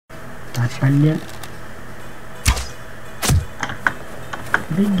Так, блин.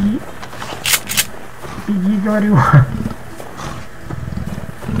 Беги. Беги, говорю.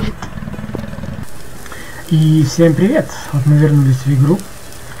 И всем привет. Вот мы вернулись в игру.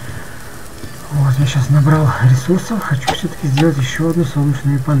 Вот, я сейчас набрал ресурсов. Хочу все-таки сделать еще одну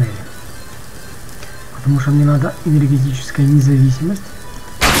солнечную панель. Потому что мне надо энергетическая независимость.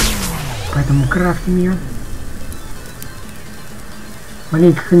 Поэтому крафтим ее.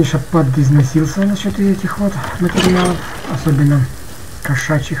 Маленько, конечно, подизносился насчет этих вот материалов. Особенно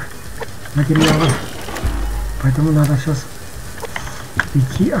кошачьих материалов. Поэтому надо сейчас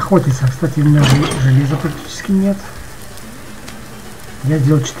идти охотиться. Кстати, у меня железа практически нет. Я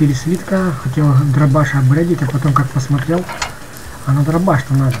сделал 4 слитка. Хотел дробаш обредить, а потом как посмотрел, а на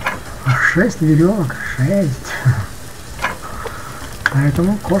дробаш-то надо 6 веревок. 6.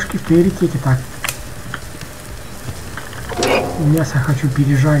 Поэтому кошки в приоритете. Так. Мясо хочу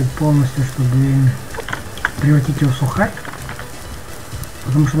пережарить полностью, чтобы превратить его в сухарь.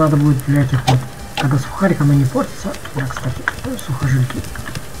 Потому что надо будет для этих вот, когда сухарик оно не портится. Да, кстати, сухожильки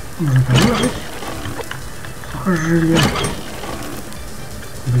можно положить. Сухожилия.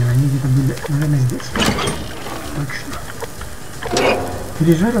 Блин, они где-то были, наверное, здесь. Точно.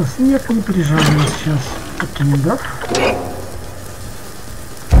 Пережарился? Нет, не пережарился сейчас. Подкинем, да?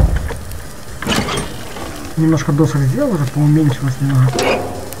 Немножко досок сделал, уже поуменьшилось немного.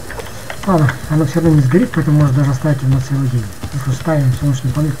 Ладно, оно все равно не сгорит, поэтому можно даже оставить его на целый день. Так что ставим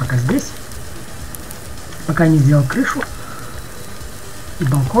солнечный панель пока здесь. Пока не сделал крышу и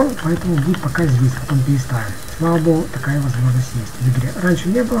балкон, поэтому будет пока здесь, потом переставим. Слава богу, такая возможность есть в игре. Раньше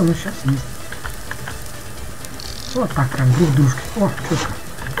не было, но сейчас есть. Вот так прям друг дружки. О, четко.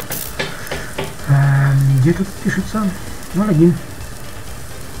 Где тут пишется? 0,1.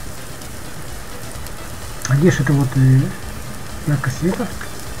 А где же это вот яркость света?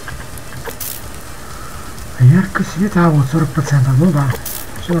 Яркость света, а вот 40%. Ну да,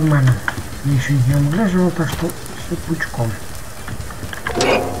 все нормально. Я еще не наглаживал, так что все пучком.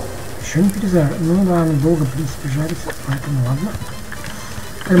 Еще не перезарил. Ну да, оно долго, в принципе, жарится, поэтому ладно.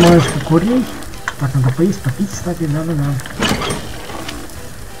 Немножко курей. Так, надо поесть, попить, кстати, да-да-да.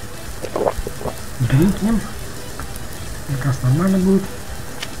 Дринкнем. Как раз нормально будет.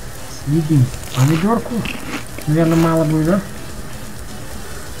 Съедим помидорку. Наверное, мало будет, да?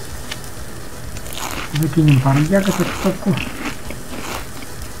 Закинем пару ягод в стопку.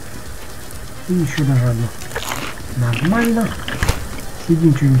 И еще даже одну. Нормально.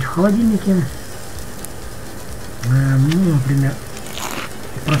 Съедим что-нибудь в холодильнике. Ну, например,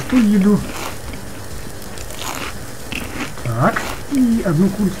 простую еду. Так. И одну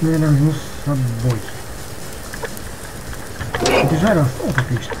курицу, наверное, возьму с собой. Пережарился? Вот,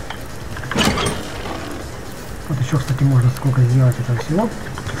 отлично. Вот еще, кстати, можно сколько сделать этого всего,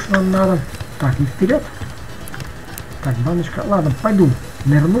 что нам надо. Так, и вперед. Так, баночка. Ладно, пойду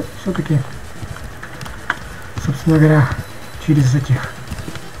нырну все-таки. Собственно говоря,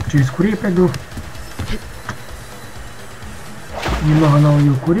 через курей пойду. Немного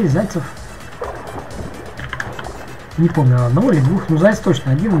наловил курей, зайцев. Не помню, одного или двух. Ну, зайц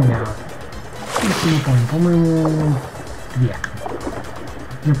точно один у меня. Не помню, по-моему, 2.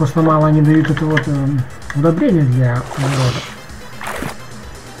 Мне просто мало они дают это вот удобрение для народа.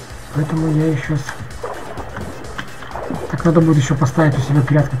 Поэтому я еще... Так, надо будет еще поставить у себя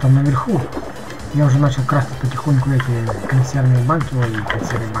прятку там наверху. Я уже начал крафтить потихоньку эти консервные банки. Ой,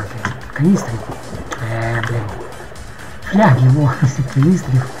 консервные банки. Канистры. Блин. Фляги, во,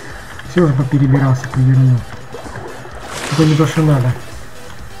 канистры. Все уже поперебирался, повернул. Это не то, что надо.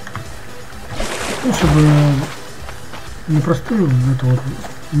 Ну, чтобы не простую, эту вот,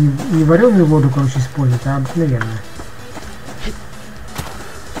 не вареную воду, короче, использовать, а обыкновенную.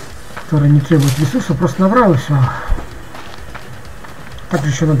 Которая не требует ресурсов, просто набрал и все. Также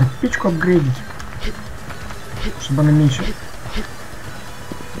еще надо печку апгрейдить, чтобы она меньше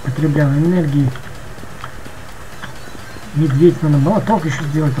потребляла энергии. Медведь надо молоток еще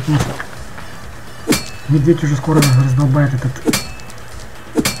сделать, потому что медведь уже скоро раздолбает этот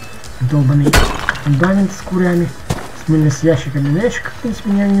долбанный фундамент с курями, с ящиками. Но ящик, в принципе,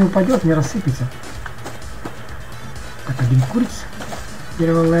 не упадет, не рассыпется. Так, 1 куриц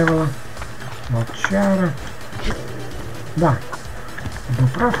первого левела. Волчара. Да, был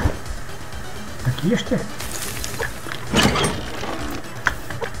прав. Так, ешьте.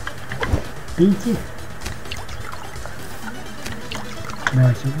 Пейте.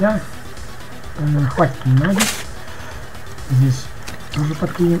 Давай сюда. Хватит не надо. Здесь тоже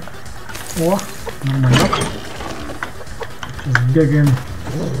подкинем. О, нормально. Сейчас бегаем.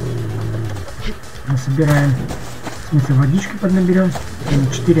 Насобираем. В смысле, водички поднаберем.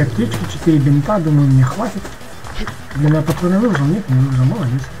 4 аптечки, 4 бинта, думаю, мне хватит. Блин, я патроны выложил? Нет, не выложил,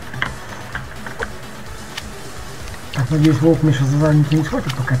 молодец. Так, надеюсь, волк мне сейчас за задницу не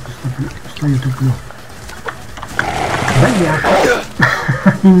схватит, пока я стою туплю. Бляха.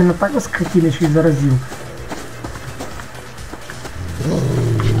 Именно так вот скотина еще и заразил.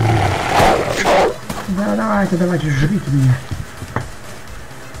 Да, давайте, жрите меня.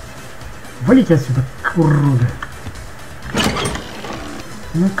 Валите отсюда, уроды.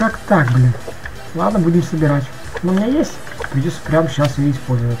 Ну как так, блин? Ладно, будем собирать. Но у меня есть. Придется прямо сейчас ее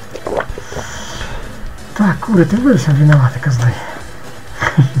использовать. Так, куры, ты вы все виноваты, козлы.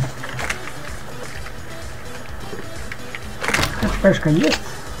 ХПшка есть.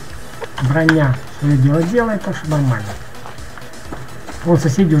 Броня свое дело делает, так что нормально. Вот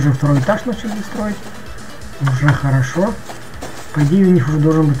соседи уже второй этаж начали строить. Уже хорошо. По идее, у них уже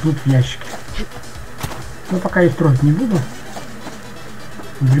должен быть лут в ящике. Но пока я строить не буду.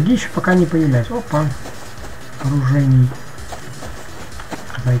 Другие еще пока не появляются. Опа. Оружейный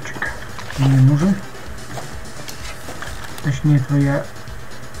зайчик. Ты мне нужен. Точнее, твоя...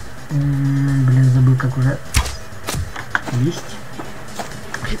 блин, забыл, как уже... Есть.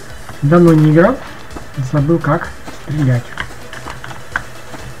 Давно не играл. Забыл, как стрелять.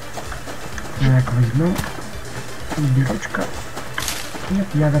 Так, возьмем. Бирочка. Нет,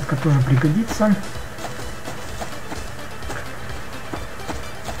 ягодка тоже пригодится.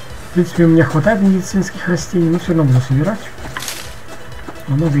 В принципе, у меня хватает медицинских растений, но все равно буду собирать.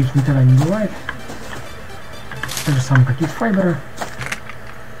 Много их никогда не бывает. Так же самое, как и файбера.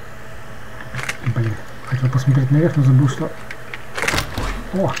 Блин, хотел посмотреть наверх, но забыл, что...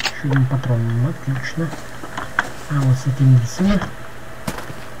 О, еще один патрон. Отлично. А вот с этим медицина.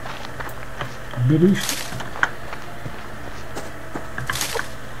 Берись.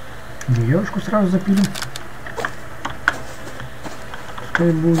 Веревочку сразу запилим.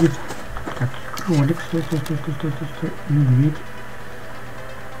 Пускай будет. Так, кролик. Стой. Медведь.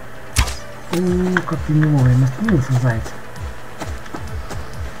 О, как ты не вовремя остановился, заяц.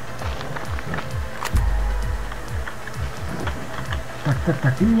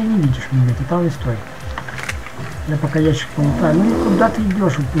 Так, ты меня не видишь, медведь, ты там и стой. Я пока ящик полутаю. Ну и куда ты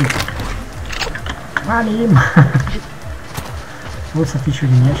идешь, упустишь? Валим! Вот, смотри, еще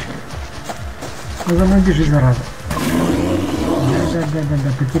один ящик. Ну, за мной бежи, зараза.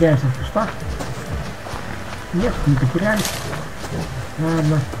 Да, потеряемся в кустах. Нет, не потерялись.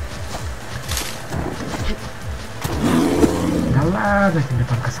 Ладно. Да ладно тебе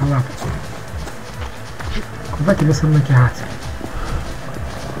там, косолап. Куда тебе со мной тягаться?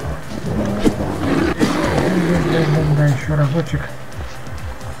 Да, еще разочек.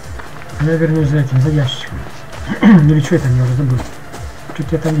 Я вернусь за этим, за ящичком. Или что это, я уже забыл.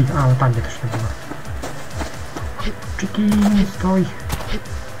 Что-то я там видел. А, вот там где-то что было. Чики, стой.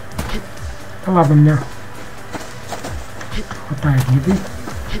 Да ладно, у меня хватает еды.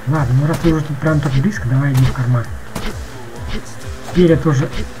 Ладно, ну раз ты уже тут прям так близко, давай иди в карман. Перья тоже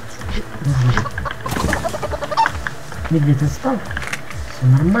нужно. Медведь отстал. Все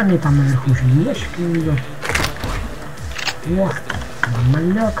нормально, и там наверху еще ящик не видел. Ох,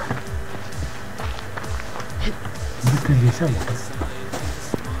 малек. Где-то здесь, а вот.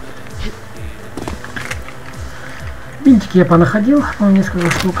 Бинтики я понаходил, несколько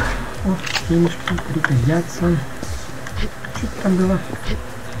штук. Вот, семечки пригодятся. Что там было?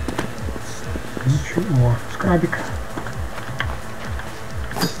 Ничего. Скрабик.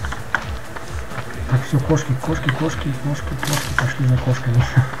 Так, все, кошки. Пошли за кошками.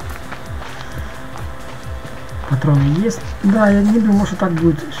 Патроны есть. Да, я не думал, что так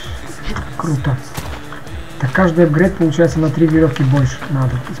будет круто. Так, каждый апгрейд получается на 3 веревки больше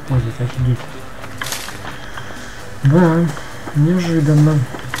надо использовать. Офигеть. Да, неожиданно.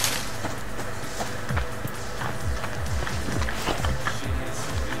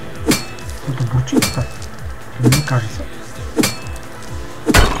 Кто-то бурчит-то? Мне кажется.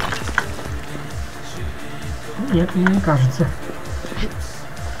 Нет, мне не кажется.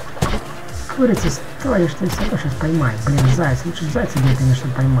 Курица, стой, что я себя сейчас поймаю. Блин, заяц. Лучше зайца бы я, конечно,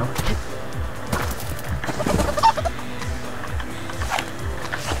 поймал.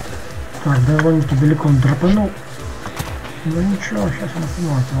 Так, довольно-таки далеко он драпанул. Ну ничего, сейчас он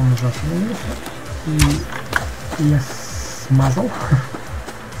остановится. Он уже остановился. И я смазал.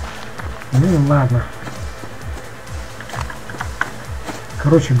 Ну ладно.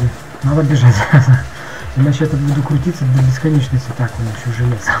 Короче, блин, надо бежать. Иначе я буду крутиться до бесконечности. Так, он еще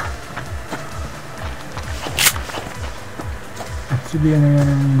желез. Отсюда я,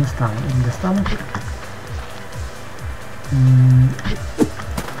 наверное, не достану. Не достану.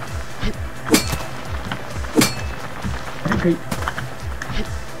 Прыгай.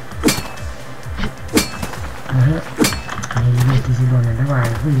 Давай,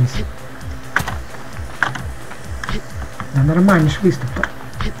 вынеси. Да нормальный ж выступ-то.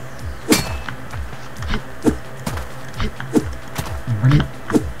 Блин.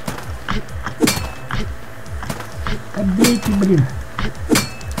 Побейте, блин.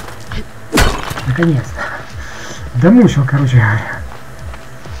 Наконец-то. Домучил, короче говоря.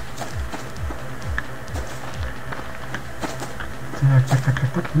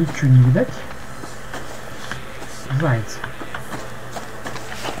 Так, ничего не видать. Заяц.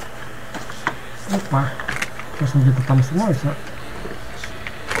 Опа. Сейчас он где-то там смоется.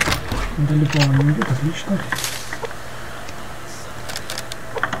 Далеко он не идет, отлично.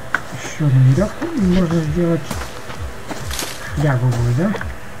 Еще одну веревку. И можно сделать флягу будет, да?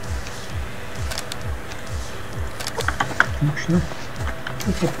 Отлично.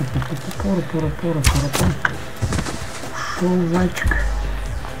 Ушел зайчик.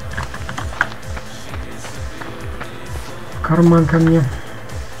 В карман ко мне.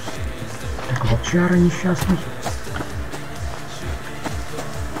 Так, волчара несчастный.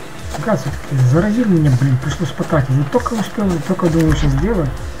 Газ все-таки заразил меня, блин, пришлось потратить. Я только успел, только думаю, сейчас сделаю.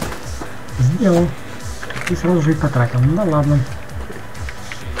 Сделал. И сразу же и потратил. Ну да ладно.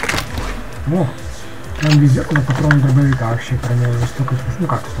 О, нам везет на патроны дробовика вообще, про него уже столько, ну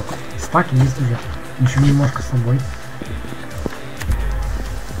как столько. Стаки есть уже. Еще немножко с собой.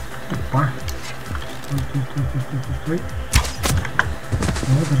 Опа. Стой.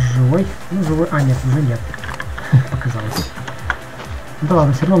 Ну, это живой. Ну, живой. А, нет, уже нет. Показалось. Да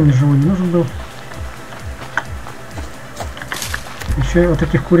ладно, все равно мне живой не нужен был. Еще вот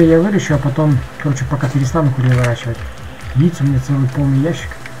таких курей я выращу, а потом, короче, пока перестану курей выращивать. Яиц у меня целый полный ящик.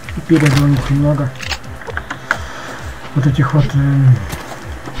 И перья довольно-таки много. Вот этих вот,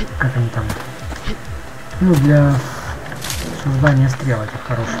 как они там, ну, для создания стрел этих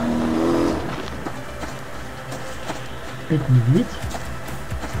хороших. Опять медведь.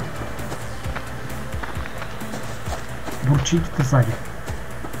 Бурчит это сзади.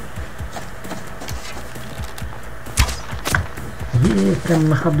 Прям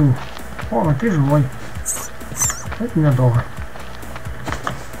на ходу. О, а ты живой. Это ненадолго.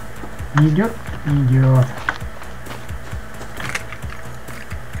 Не идет? Не идет.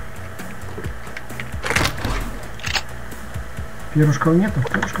 Перышков нету?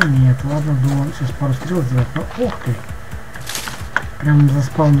 Перышков нет. Ладно, думаю, сейчас пару стрел сделать. Но, ух ты. Прям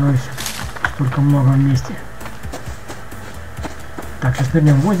заспавнилось столько много вместе. Так, сейчас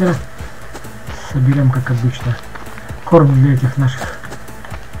нырнем в озеро. Соберем, как обычно, корм для этих наших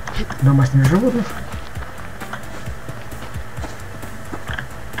домашних животных.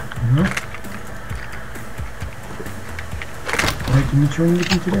 Ну. Давайте, ничего не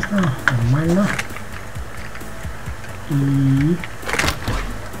будет интересного. Нормально. И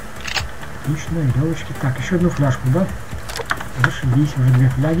отлично, веревочки. Так, еще одну фляжку, да? Зашибись, уже 2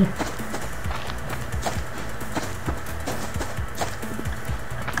 фляги.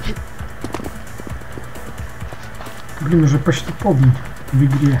 Блин, уже почти полдень в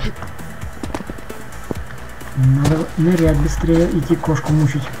игре. Надо нырять быстрее, идти кошку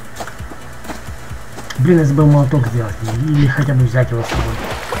мучить. Блин, если бы молоток сделать. Или хотя бы взять его с собой.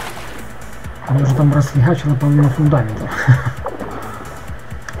 Я уже там расфигачила половину фундамента.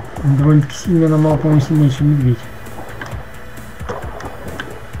 Он довольно-таки сильно намал, по-моему, сильнее, чем медведь.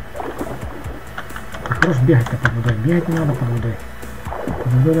 А хорош бегать-то под водой. Бегать не надо под водой.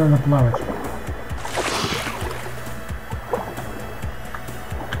 Под водой надо плавать.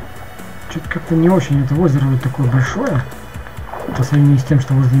 Что-то как-то не очень это озеро вот такое большое. По сравнению с тем,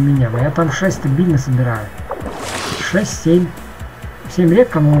 что возле меня. Но я там 6 стабильно собираю. 6-7. 7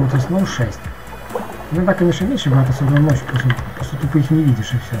 редко, но вот в основном 6. Иногда, конечно, меньше бывает, особенно ночью, просто тупо их не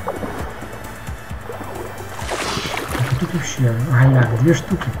видишь и все. Так, а тут вообще голяк, 2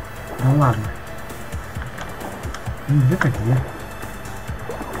 штуки. Да ладно. Ну, где-то где.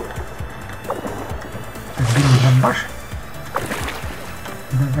 Так, блин, дробаш.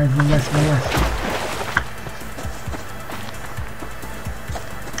 Давай, вылазь.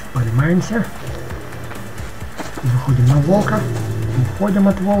 Поднимаемся. Выходим на волка. Уходим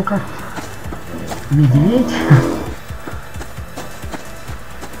от волка. Медведь.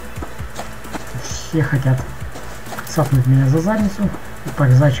 Все хотят цапнуть меня за задницу.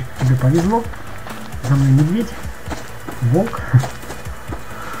 Так, зайчик, тебе повезло. За мной медведь. Волк.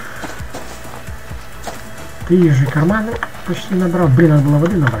 Ты же карманы почти набрал. Блин, надо было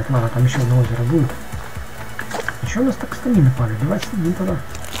воды набрать. Ладно, там еще одно озеро будет. Еще у нас так стамина падает. Давай сидим тогда.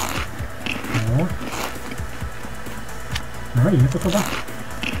 О. Давай это туда.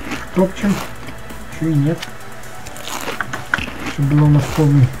 Топчем. Еще и нет. Чтобы было у нас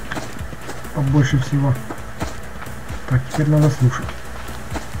полный побольше всего. Так, теперь надо слушать.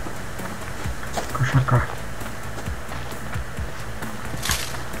 кошака.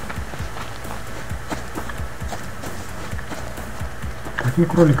 Так, не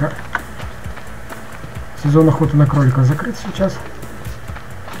кролика. Сезон охоты на кролика закрыт сейчас.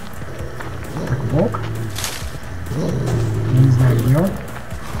 Так, волк. Я не знаю, где он.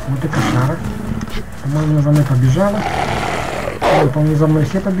 Вот и кошара. По-моему, она за мной побежала. Ой, по-моему, за мной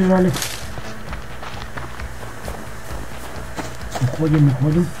все побежали. Уходим,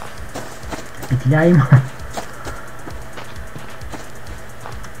 уходим. Петляем.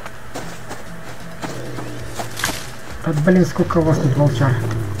 Да блин, сколько у вас тут волчар.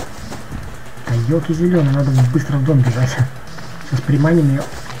 Да елки зеленые, надо быстро в дом бежать. Сейчас приманим ее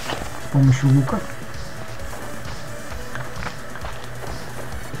с помощью лука.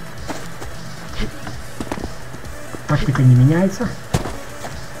 Тактика не меняется.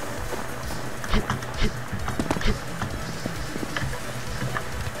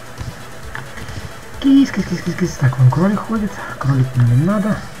 Кис, кис, кис, кис, кис. Так, вон кролик ходит. Кролик мне не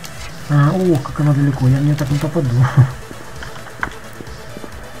надо. О, как она далеко. Я мне так не попаду.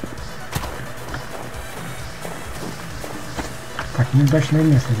 Так, неудачное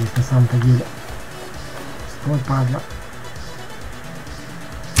место здесь на самом-то деле. Стой, падла.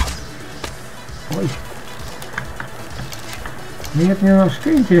 Ой. Нет, мне надо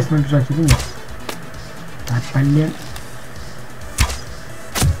что интересно бежать или нет? Так, блин.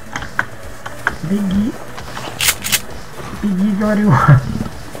 Беги. Беги, говорю.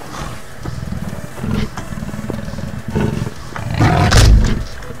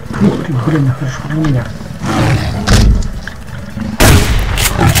 Ух ты, блин, хорошо у меня.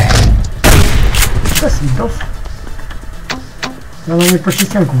 До свидос. Она мне почти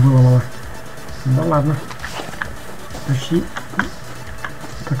стенку выломала. Да ладно. Почти.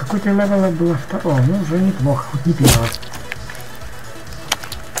 Так, какой-то левел было второго. Ну, уже неплохо. Хоть не первого.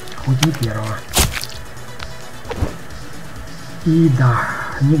 Хоть не первого. И да,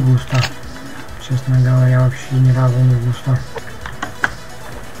 не густо. Честно говоря, вообще ни разу не густо.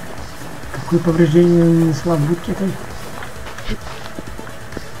 Какое повреждение нанесла в будке этой?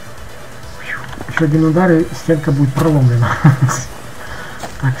 Еще один удар, и стенка будет проломлена.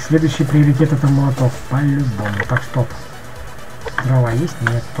 Так, следующий приоритет — это молоток. По-любому. Так, стоп. Дрова есть?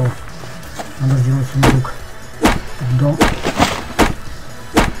 Нет, то надо сделать сундук. В дом.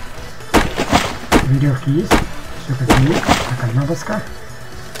 Веревки есть? Все как и есть. Так, одна доска.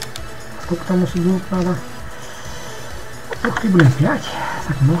 Сколько там на сундук надо? Ух ты, блин, 5.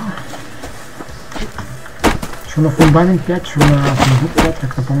 Так много. Что на фундамент 5, что на сундук 5.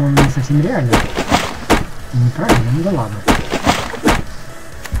 Как-то, по-моему, не совсем реально. Неправильно, ну да ладно.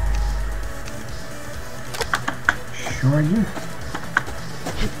 Еще один.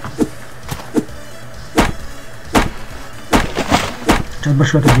 Сейчас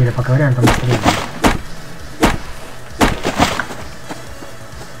большое это дерево поковыряем, там быстрее будет.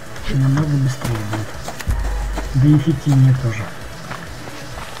 Намного быстрее будет. Да и эффективнее тоже.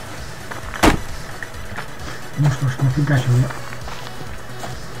 Ну что ж, нафигачил я.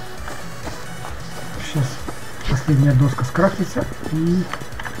 Сейчас последняя доска скрафтится и...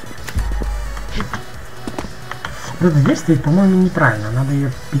 Вот эта дверь стоит, по-моему, неправильно. Надо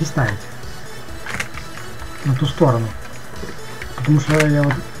ее переставить на ту сторону. Потому что я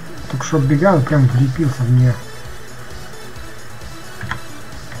вот только что бегал и прям влепился в нее.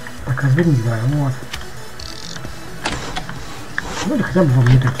 Так, развернись, давай, вот. Ну или хотя бы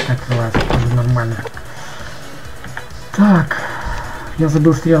вовнутрь открывается, тоже нормально. Так, я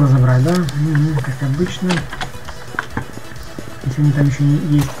забыл стрелы забрать, да? Как обычно. Если они там еще не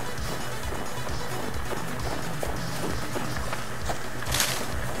есть.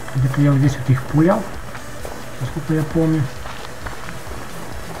 Где-то я вот здесь вот их пулял, насколько я помню.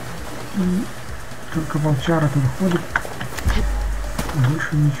 И только волчара тут ходит.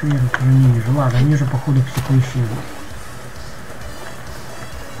 Больше ничего я тут уже не вижу. Ладно, они же походу все поисчезли.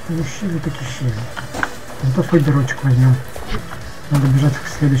 Ну, исчезли так исчезли. Зато свой дырочек возьмем. Надо бежать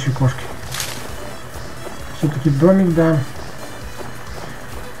к следующей кошке. Все-таки домик, да.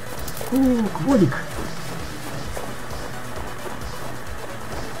 Кводик.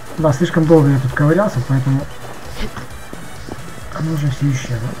 Да, слишком долго я тут ковырялся, поэтому оно уже все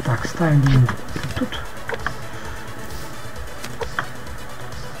исчезло. Так, ставим где-нибудь тут.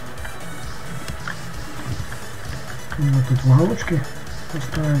 Вот тут в уголочке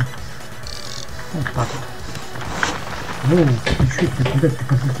поставим. Вот так вот. Ну, чуть-чуть, ты куда ты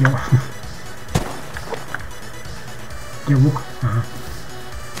подлетел? Где лук? Ага.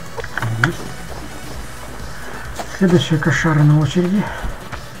 Есть. Следующая кошара на очереди.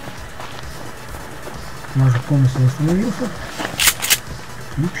 Я уже полностью восстановился.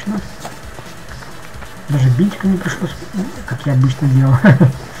 Отлично. Даже бинтика не пришлось, как я обычно делал.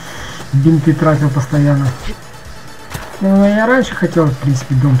 Бинты тратил постоянно. Ну, я раньше хотел, в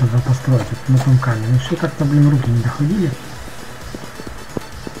принципе, дом туда построить, на том камне. Но все как-то, блин, руки не доходили.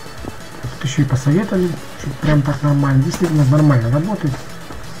 Тут еще и посоветовали, что прям так нормально. Действительно нормально работает.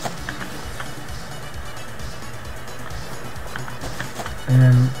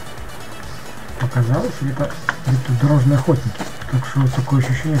 Показалось, или это тут дорожные охотники. Так что вот такое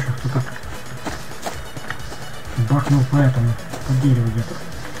ощущение, что кто-то бахнул по этому, по дереву где-то.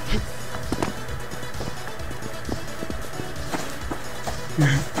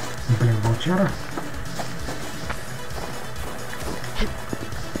 Блин, волчара.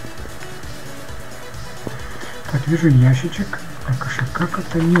 Так, вижу ящичек, а кошака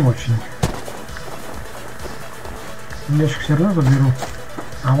как-то не очень. Ящик все равно заберу.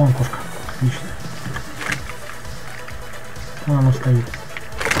 А вон кошка. Отлично. Вон она стоит.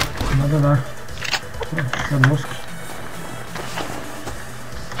 Да-да-да. Еще доски.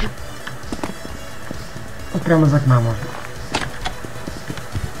 Вот прямо из окна можно.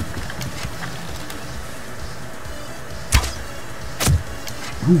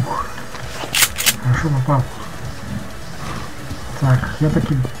 Ух. Хорошо попал. Так, я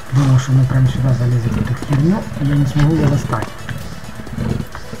таки думал, что мы прямо сюда залезем в эту херню, и я не смогу ее достать.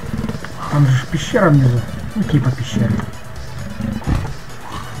 Там же пещера внизу. Ну, типа пещеры.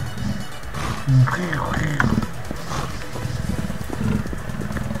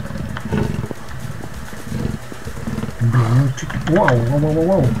 Блин, ну чуть...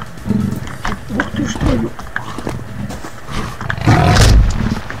 Вау. Ух ты, что ли?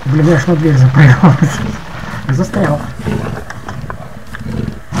 Блин, я аж на дверь запрыгал. Застрял.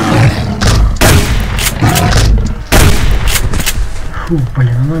 Фу,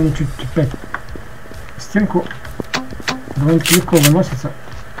 блин, она мне чуть опять стенку довольно-таки легко выносится.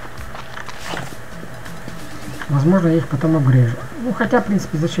 Возможно, я их потом обрежу. Ну, хотя, в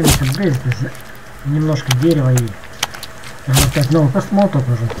принципе, зачем их обрезать, если немножко дерева и... опять новый просто молоток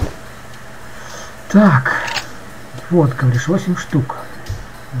нужен. Так. Вот, говоришь, 8 штук.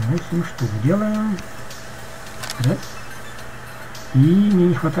 8 штук делаем. Раз. И мне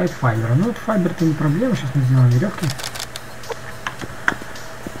не хватает файбера. Ну, вот файбер-то не проблема. Сейчас мы сделаем веревки.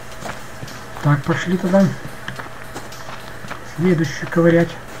 Так, пошли тогда. Следующую ковырять.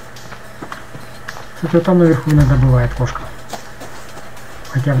 Кстати, вот там наверху иногда бывает кошка.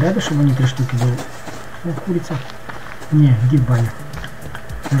 Хотя вряд ли, чтобы они 3 штуки было. О, курица. Не, иди в баню.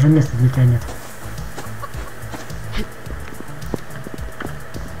 Даже места для тебя нет.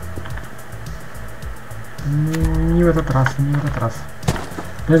 Ну, не в этот раз, не в этот раз.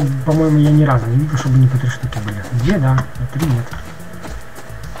 По-моему, я ни разу не видел, чтобы не по 3 штуки были. 2, да, а 3 нет.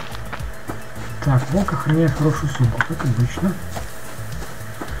 Так, волк охраняет хорошую сумку, как обычно.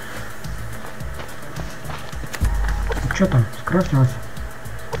 Что там, скрафтилось?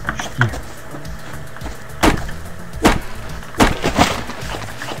 Почти.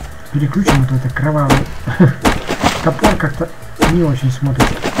 Переключим вот это кровавый. Топор как-то не очень смотрит.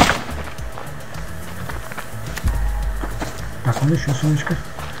 Так, он еще солнышко.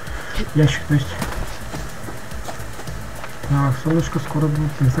 Ящик, то есть. Так, солнышко скоро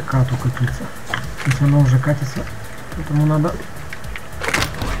будет к закату катиться. Если оно уже катится, поэтому надо...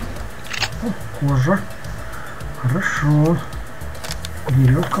 О, кожа. Хорошо.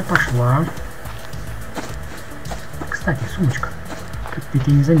 Веревка пошла. Кстати, сумочка. Как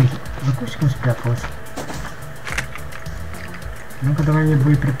ты не заметил. За кустиком спряталась. Ну-ка, давай мне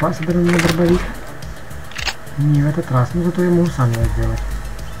боеприпасы дарим на дробовик. Не в этот раз. Ну, зато я могу сам его сделать.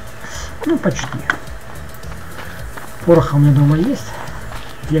 Ну, почти. Пороха у меня дома есть.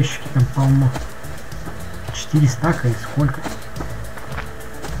 Ящики там полно. 4 стака и сколько.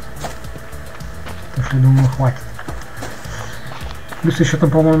 Так что я думаю, хватит. Плюс еще там,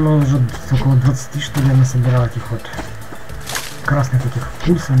 по-моему, уже около 20, что ли, я насобирал этих вот красных таких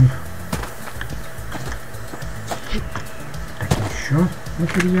пульсами. Так, еще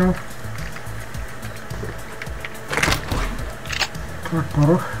материал. Так,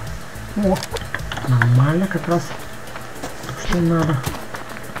 порох. О, нормально как раз. Что надо.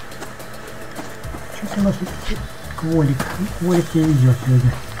 Что-то у нас тут кволик. Ну, кволик тебе везет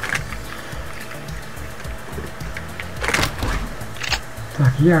сегодня.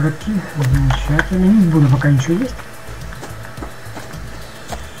 Так, ягодки. Замечательно. Не буду пока ничего есть.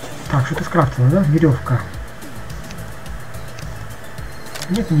 Так, что-то скрафтило, да? Веревка.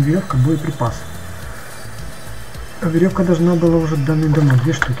 Нет, не веревка, боеприпас. А веревка должна была уже давно.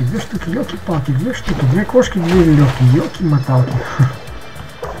 2 штуки. 2 штуки, елки-палки, 2 штуки. 2 кошки, 2 веревки. Елки-моталки.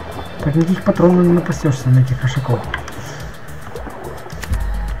 Так, никаких патронов не напасешься на этих кошаков.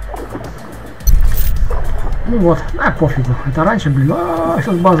 Ну вот, пофигу. Это раньше, блин,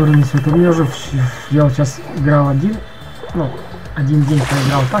 сейчас базу несет. У меня уже, я вот сейчас играл один день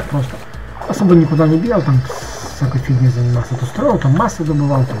поиграл так просто. Особо никуда не бегал, там всякой фигней занимался. То строил, там массу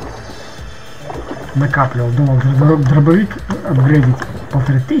добывал, там накапливал. Думал, дробовик апгрейдить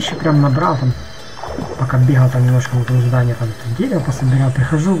 1500 прям набрал там. Пока бегал там немножко вокруг здания, там дерево пособирал,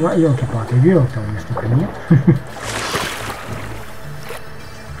 прихожу, елки-палки, верил-то у меня столько нет.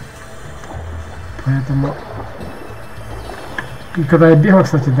 Поэтому... И когда я бегал,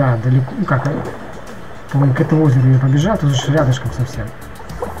 кстати, да, далеко, по-моему, к этому озеру я побежал, тут же рядышком совсем.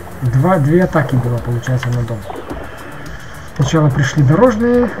 Две атаки было, получается, на дом. Сначала пришли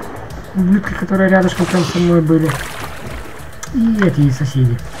дорожные ублюдки, которые рядышком прям со мной были. И эти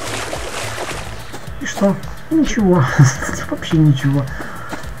соседи. И что? Ничего. Вообще ничего.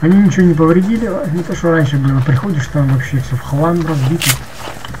 Они ничего не повредили. Не то, что раньше было. Приходишь, там вообще все в хлам разбито.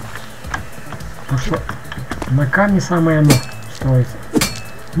 Потому что на камне самое оно строится.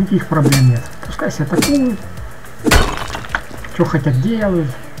 Никаких проблем нет. Пускай себя атакуют. Что хотят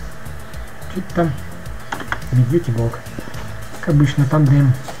делают. Что-то там. Медведь и волк. Как обычно,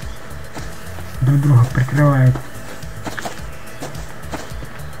 тандем. Друг друга прикрывает.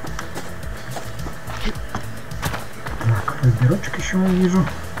 Так, фольдерочек еще вижу.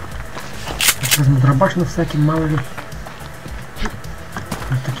 Сейчас возьму дробаш на всякий, мало ли.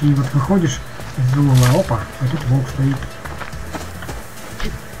 Вот такие вот выходишь из угла, опа, а тут волк стоит.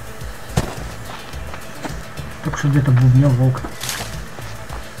 Только что где-то бубнел волк.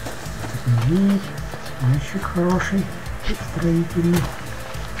 Медведь, ящик хороший, строительный.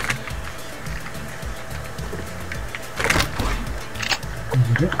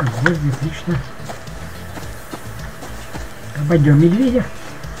 Деревка, гвозди, отлично. Обойдем медведя.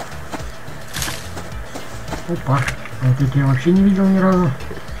 Опа, вот эти я вообще не видел ни разу.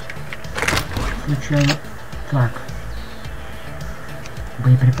 Случайно. Так.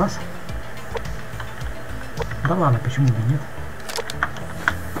 Боеприпас. Да ладно, почему бы нет?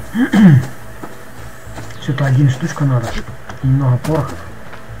 Все-то один штучка надо. И немного пороха.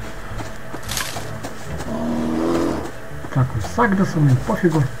 Так, вот сак досунули,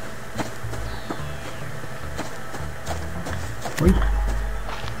 пофигу. Ой,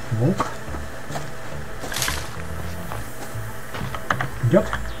 волк. Идет.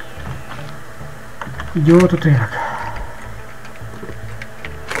 Идет утырок.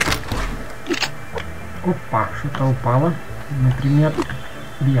 Опа, что-то упало. Например,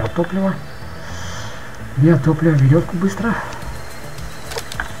 биотопливо. Биотопливо, веревку быстро.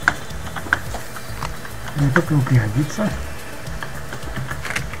 Биотопливо пригодится.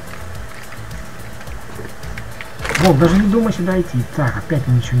 Волк, даже не думай сюда идти. Так, опять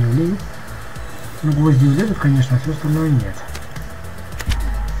ничего не влезет. Ну, гвозди влезут, конечно, а все остальное нет.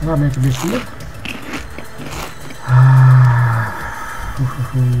 Ладно, я тебе съем.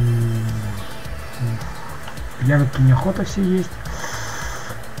 Ягодки неохота все есть.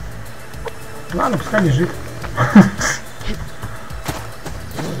 Ладно, пускай лежит.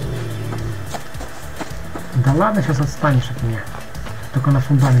 Да ладно, сейчас отстанешь от меня. Только на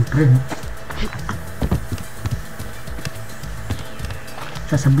фундамент прыгну.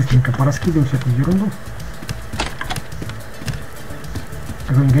 Сейчас я быстренько пораскидываю всякую ерунду.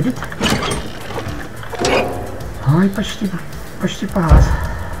 Огонь горит. Ой, почти погас.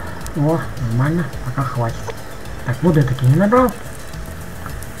 О, нормально, пока хватит. Так, воду я таки не набрал.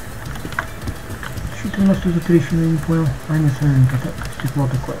 Что-то у нас тут за трещина, не понял. А нет, смотри, это стекло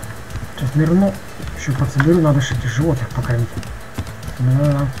такое. Сейчас нырну, еще подсоберу, надо же этих животных покормить.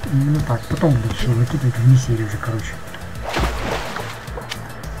 Да, именно так. Потом буду все выкидывать в миссии уже, короче.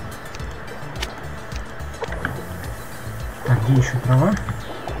 Так, где еще трава?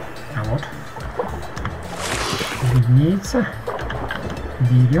 А вот. Виднеется.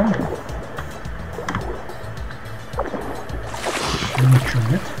 Берем. Ничего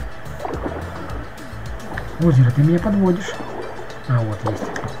нет. Озеро, ты меня подводишь. А, вот есть.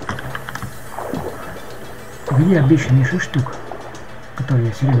 Где обещанные 6 штук, которые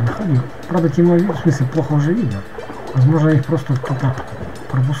я все время находил. Правда, темно, в смысле, плохо уже видно. Возможно, я их просто кто-то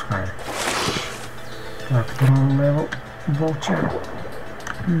пропускает. Так, второй левел волча.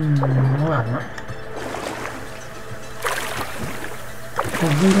 Ну ладно.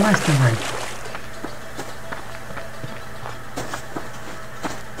 Вылазь давай.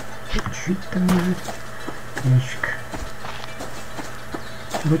 Чуть там лежит. Ящик.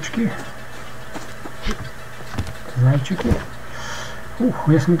 Бочки. Зайчики. Ух,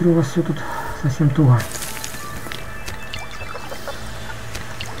 я смотрю, у вас все тут совсем туго.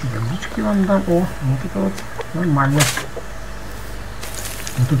 Яблочки вам дам. О, вот это вот нормально.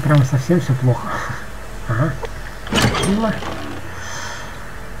 Но тут прям совсем все плохо. Ага. Красиво.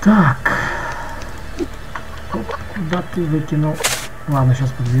 Так. Оп, куда ты выкинул? Ладно,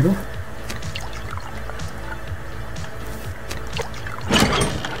 сейчас подберу.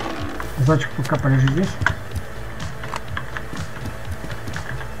 Зайчик пока полежи здесь.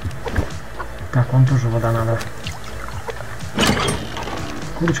 Так, вон тоже вода надо.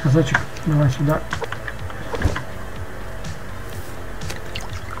 Курочка, зайчик, давай сюда.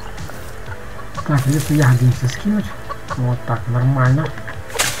 Так, если ягодницы скинуть. Вот так, нормально.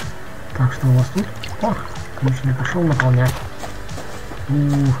 Так, что у вас тут? О, ключник пошел наполнять.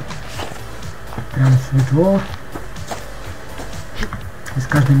 Ух, прям светло. И с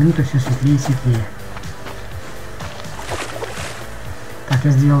каждой минутой все светлее и светлее. Так,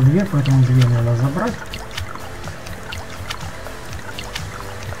 я сделал 2, поэтому 2 надо забрать.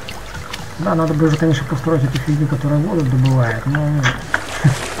 Да, надо бы уже, конечно, построить эту фигню, которая воду добывает, но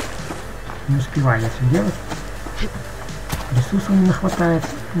не успеваю я все делать. Ресурсов не хватает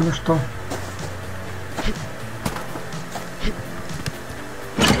ни на что.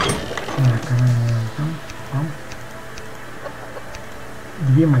 Так,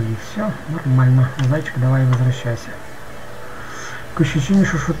 2 мои, все, нормально. Зайчик, давай возвращайся. Такое ощущение,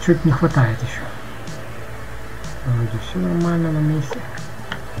 что что-то чуть не хватает еще. Вроде все нормально на месте.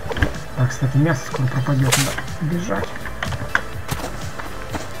 Так, кстати, мясо скоро пропадет, надо бежать.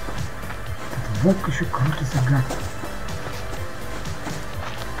 Этот волк еще крутится, гад.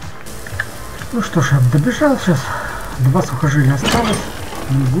 Ну что ж, я добежал сейчас. 2 сухожилия осталось.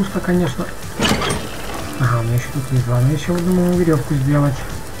 Не густо, конечно. Ага, у меня еще тут есть 2. Но я еще думаю веревку сделать.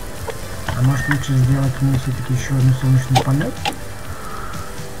 А может лучше сделать мне все-таки еще одну солнечную панель?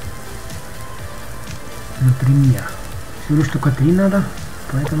 Например. Всего лишь только 3 надо.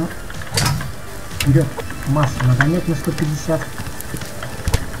 Поэтому вперед. Массу нагонять на 150.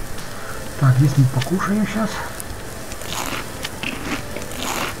 Так, здесь мы покушаем сейчас.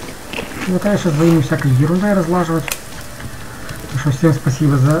 Вот я сейчас боюсь всякой ерундой разлаживать. Ну что, всем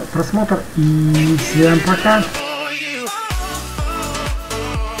спасибо за просмотр и всем пока.